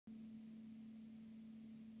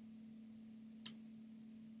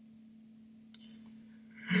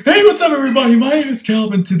What's up, everybody? My name is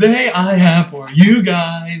Calvin. Today I have for you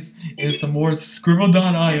guys is some more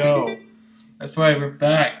Scribble.io. That's right, we're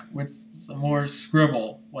back with some more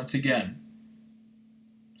Scribble once again.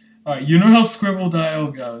 Alright, you know how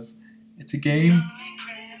Scribble.io goes. It's a game.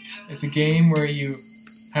 It's a game where you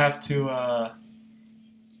have to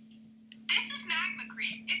This is magma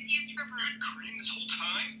cream. It's used for brewing. Cream this whole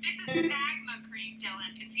time? This is magma cream,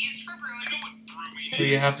 Dylan. It's used for brewing. I know what brewing where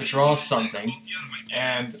you have to draw something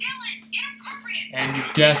and Dylan, inappropriate. you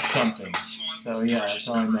guess something. So yeah, that's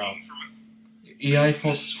all I know.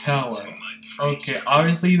 Eiffel Tower. Okay,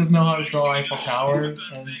 obviously he doesn't know how to draw Eiffel Tower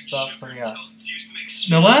and stuff, so yeah.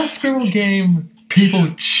 The last Scribble game,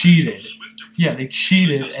 people cheated. Yeah, they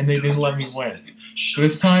cheated and they didn't let me win. So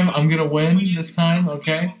this time, I'm gonna win this time,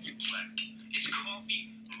 okay? It's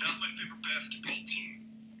coffee, not my favorite basketball team.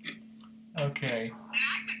 Okay.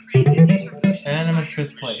 Magma cream is used for potion. And I'm in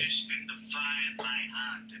 5th place.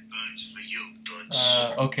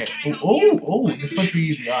 Okay. Oh, this must be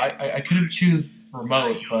easy. I could have choose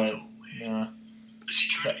remote, but yeah.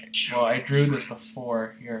 Well, I drew this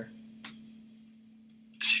before here.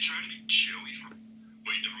 Is he trying to be Joey from?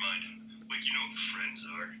 Wait, never mind. Like you know what friends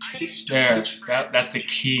are. There, that's a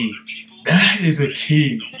key. That is a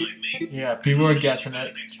key. Yeah, people are guessing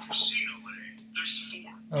it.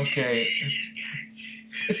 Okay,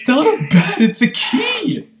 it's not a bad. It's a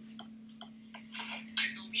key.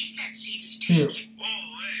 Here. Oh,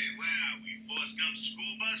 hey, wow, we Forrest Gump school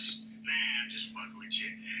bus? Nah, I'm just fucking with you.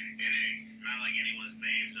 It ain't not like anyone's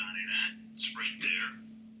name's on it, huh? It's right there.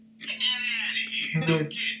 Get out of here.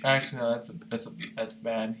 Actually, no, that's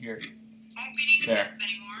bad. Here. Won't be needing There. this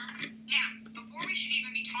anymore. Now, before we should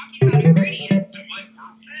even be talking about ingredients. It might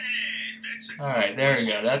work. Hey, that's a Alright, there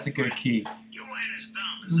we go. That's a good key. Your head is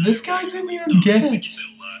dumb. This guy didn't even get it.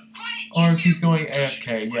 Quiet, Or you if he's two. going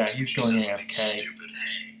AFK. Yeah, he's going AFK. Stupid.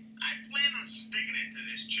 Hey, I plan on sticking it to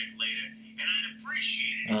this chick later, and I'd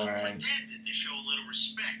appreciate it if you Alright. pretended to show a little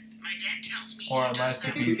respect. My dad tells me Or he unless does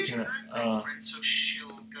if that he's with his gonna, current girlfriend, so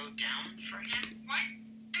she'll go down for him. What?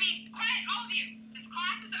 I mean, quiet, all of you. This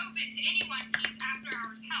class is open to anyone who needs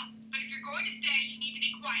after-hours help. But if you're going to stay, you need to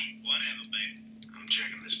be quiet. Whatever, babe. I'm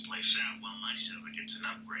checking this place out while my silver gets an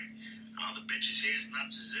upgrade. All the bitches here as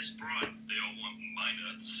nuts as this broad. They all want my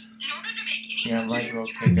nuts. In order to make any Yeah, might as potion, well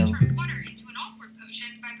you pick have to him. turn water into an awkward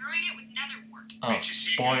potion by brewing it with netherwort. Oh,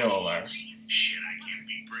 spoiler. Shit, I can't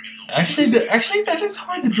be bringing no. Actually, that is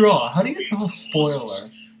hard to draw. How do you draw a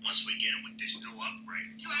spoiler? Once we get it with this new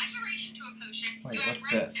upgrade. To add duration to a potion, Wait, you add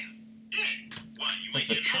what's red this? Yeah. What, you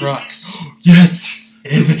It's ain't a getting truck. roses? Yes!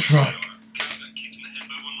 It is a truck. Got kicked in the head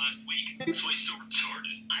by one last week. That's why he's so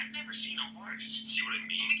retarded. I've never seen a horse. See what I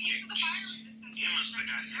mean? In the case of the fire resistance You must have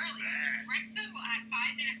got hit earlier, bad. redstone will add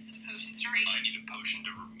 5 minutes to the potion's duration. I need a potion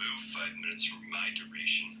to remove 5 minutes from my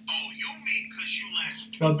duration. Oh, you mean because you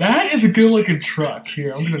last... Now that is a good looking truck.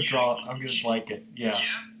 Here, I'm gonna draw. I'm gonna like it. Yeah. Yeah?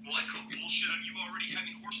 Well, I call bullshit on you already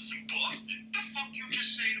having horses in Boston. The fuck you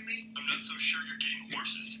just say to me? I'm not so sure you're getting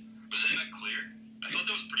horses. Was that not clear? I thought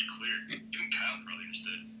that was pretty clear. Even Kyle probably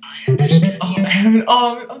understood. I understood. Oh, Adam,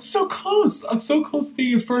 oh, I'm so close. I'm so close to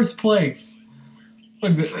being in 1st place.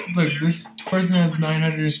 Look, look, this person has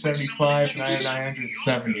 975, and I have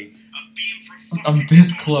 970. I'm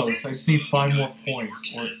this close. I just need 5 more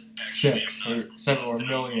points, or 6, or 7, or a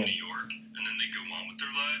million. New York, and then they go on with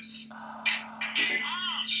their lives.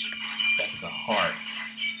 That's a heart.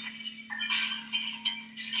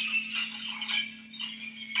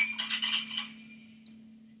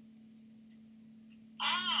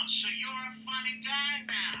 Oh, so you're a funny guy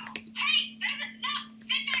now. Hey, that is enough!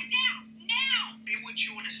 Sit back down, now! Be with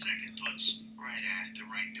you in a second, Toots. Right after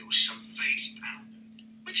I do some face pounding.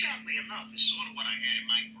 Which, oddly enough, is sort of what I had in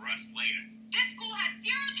mind for us later. This school has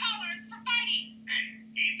 0 tolerance for fighting! Hey,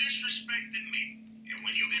 he disrespected me. And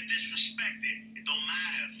when you get disrespected, it don't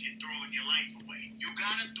matter if you're throwing your life away. You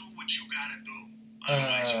gotta do what you gotta do.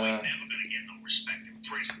 Otherwise, you ain't never gonna get no respect in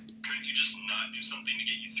prison. Couldn't you just not do something to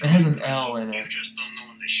get you It through? has an L in You it. just don't know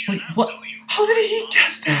when to shut Wait, up, what? do you? How did he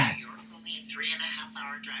guess that? New York, only a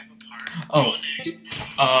 3.5-hour drive apart. Oh. Go next.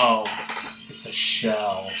 Oh, it's a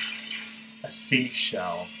shell. A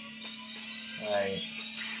seashell. Right.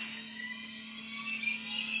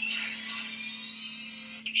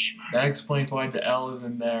 That explains why the L is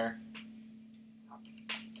in there.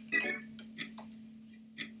 Man,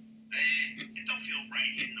 it don't feel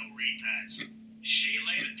right hitting no retards. See you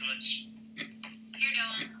later, Toots. Here,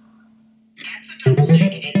 Dylan. That's a double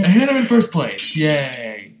negative. I hit him in 1st place.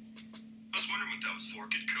 Yay. I was wondering what that was for.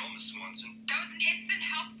 Good call, Miss Swanson. That was an instant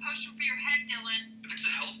health potion for your head, Dylan. If it's a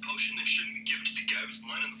health potion, then shouldn't we give it to the guy who's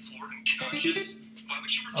lying on the floor unconscious? Why would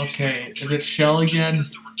you refuse Okay, medical is it treatment shell just again?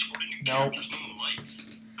 because they're retorting Nope. There's no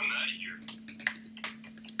lights. I'm out of here.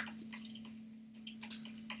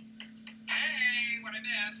 Hey, what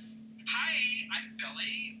I miss? Hi, I'm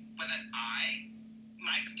Billy with an I.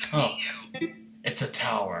 Nice to Oh. meet you. It's a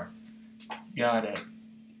tower. Got it.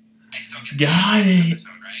 I still get Got paid for this it.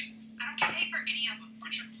 episode, right? I don't get paid for any of them.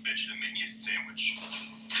 Put your bitch and make me a sandwich.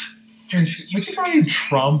 Was he probably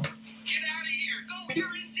Trump? Get out of here! Go!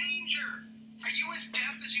 You're in danger! Are you as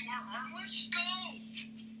deaf as you are armless? Go!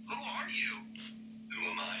 Who are you? Who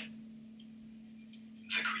am I?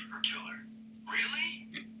 The Creeper Killer. Really?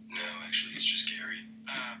 No, actually, it's just Gary.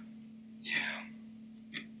 Yeah.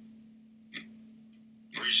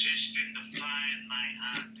 Resisting the fire in my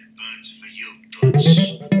heart that burns for you, Dutch.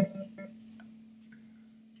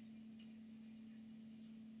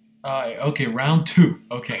 Alright, okay, round 2.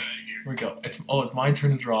 Okay, Get out of here. here we go. It's my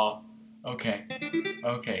turn to draw. Okay.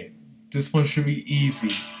 Okay. This one should be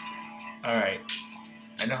easy. Alright.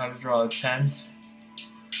 I know how to draw a tent.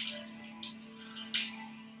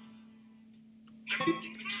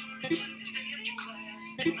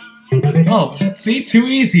 Oh, see? Too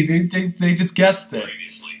easy. They just guessed it.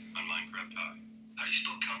 Previously on Minecraft High. How do you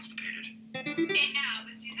spell constipated? And now,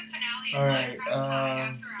 the season finale of Alright, Minecraft High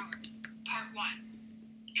After Hours, Part 1.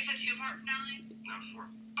 It's a 2-part finale? No, 4.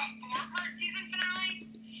 A 4-part season finale?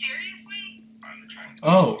 Seriously? I'm trying to.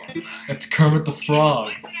 Oh, it's Kermit the Frog.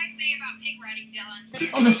 What did I say about pig riding, Dylan?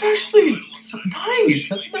 Oh, that's actually nice.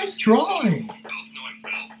 That's a nice drawing. Both know I'm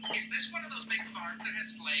Bill. Is this one of those big farms that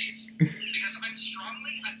has slaves? Because I'm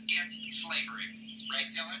strongly against slavery. Right,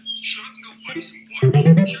 Dylan? Shut up and go find me some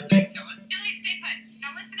water. Sure thing, Dylan. Billy, stay put.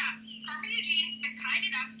 Now listen up. Farmer Eugene's been kind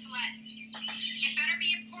enough to let... It better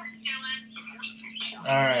be important, Dylan. Of course it's important.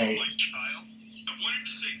 All right. Like Kyle. I wanted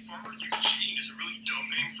to say Farmer Eugene is a really dumb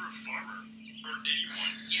name for a farmer. Or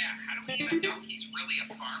anyone. Yeah, how do we even know he's really a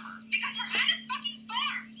farmer? Because we're at his fucking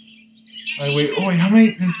farm. Wait, wait, oh wait, how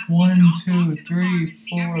many? There's 1, 2, 3,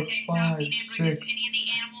 4, 5, 6,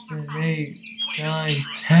 7, 8, 9,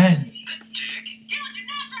 10. That dick. Dylan, do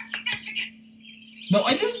not drop kick that chicken. No,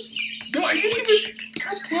 I didn't. No, I didn't even.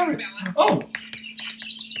 God damn it. Oh.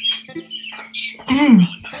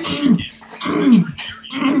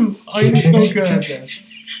 I'm so good at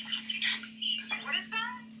this. What is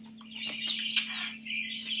that?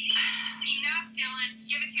 Enough, Dylan.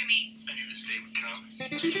 Give it to me. I knew this day would come.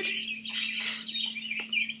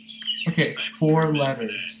 Okay, 4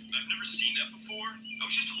 letters. I've never seen that before. I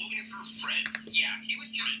was just holding it for a friend. Yeah, he was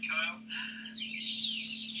just... Right, Kyle?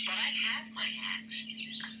 But I have my axe.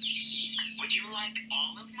 Would you like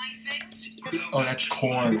all of my things? Oh, that's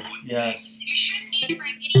corn. Yes. You shouldn't need to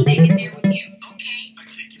bring anything in there with you. Okay. I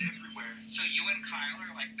take it everywhere. So you and Kyle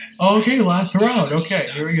are like best Oh, okay, friends? last round. Okay,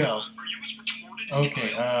 here we go. Are you as retorted as Okay,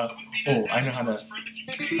 Kyle? I wouldn't be that oh, I know how to- nice friend if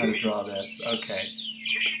you How to draw this. Okay.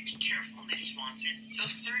 You should be careful, Miss Swanson.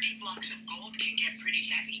 Those 30 blocks of gold can get pretty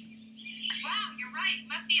heavy. Wow, you're right.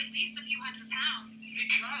 Must be at least a few hundred pounds. Hey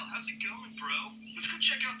Kyle, how's it going, bro? Let's go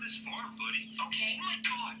check out this farm, buddy. Okay. Oh my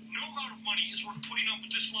god, no amount of money is worth putting up with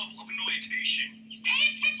this level of annoyation. Pay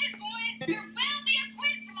attention, boys. There will be a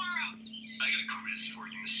quiz tomorrow. I got a quiz for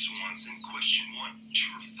you, Miss Swanson. Question 1,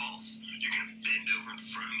 true or false? You're gonna bend over in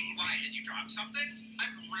front of me. Why, did you drop something? I'm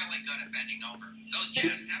really good at bending over. Those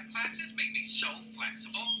jazz tap classes make me so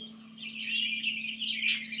flexible.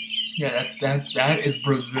 Yeah, that is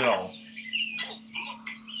Brazil. Whoa, look!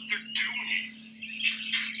 They're doing it!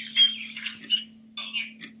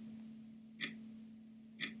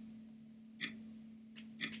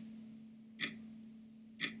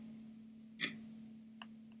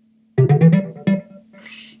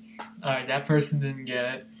 Alright, that person didn't get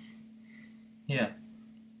it. Yeah.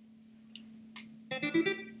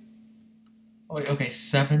 Oh, wait, okay,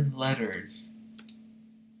 7 letters.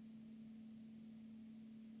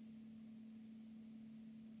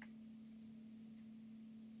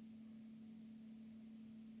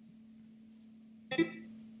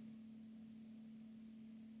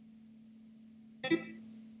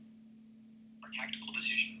 Our tactical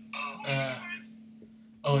decision.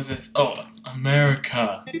 Oh, is this? Oh,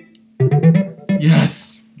 America.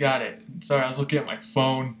 Yes, got it. Sorry, I was looking at my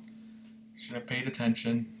phone. Should have paid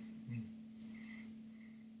attention.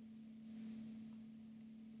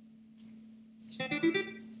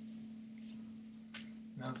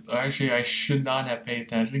 Actually, I should not have paid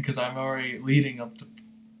attention because I'm already leading up to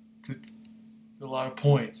a lot of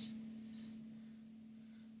points.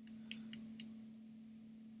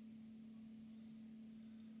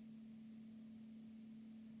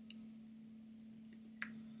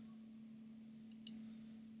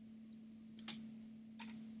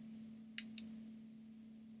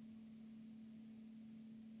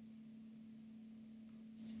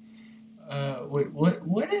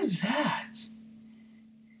 What is that?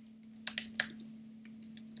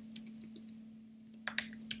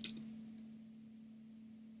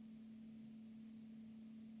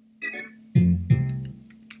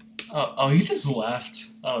 Oh, he just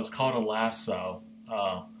left. Oh, it's called a lasso.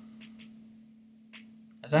 Oh.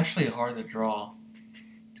 It's actually hard to draw,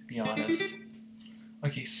 to be honest.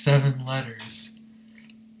 Okay, 7 letters.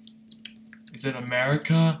 Is it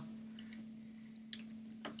America?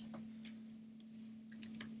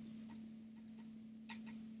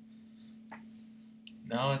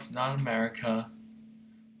 No, it's not America.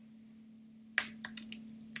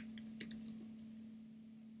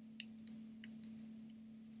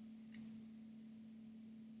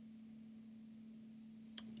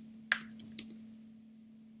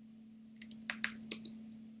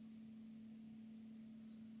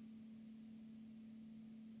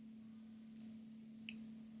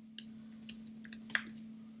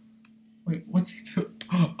 Wait, what's he doing?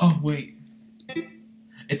 Oh, wait.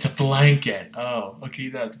 It's a blanket. Oh, okay,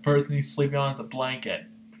 the person he's sleeping on is a blanket.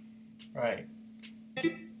 Right.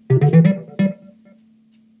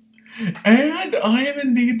 And I am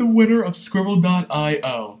indeed the winner of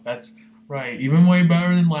Scribble.io. That's right, even way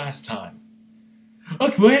better than last time.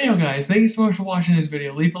 Okay, well anyhow guys, thank you so much for watching this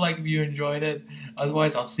video. Leave a like if you enjoyed it.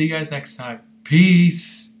 Otherwise, I'll see you guys next time.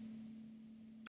 Peace!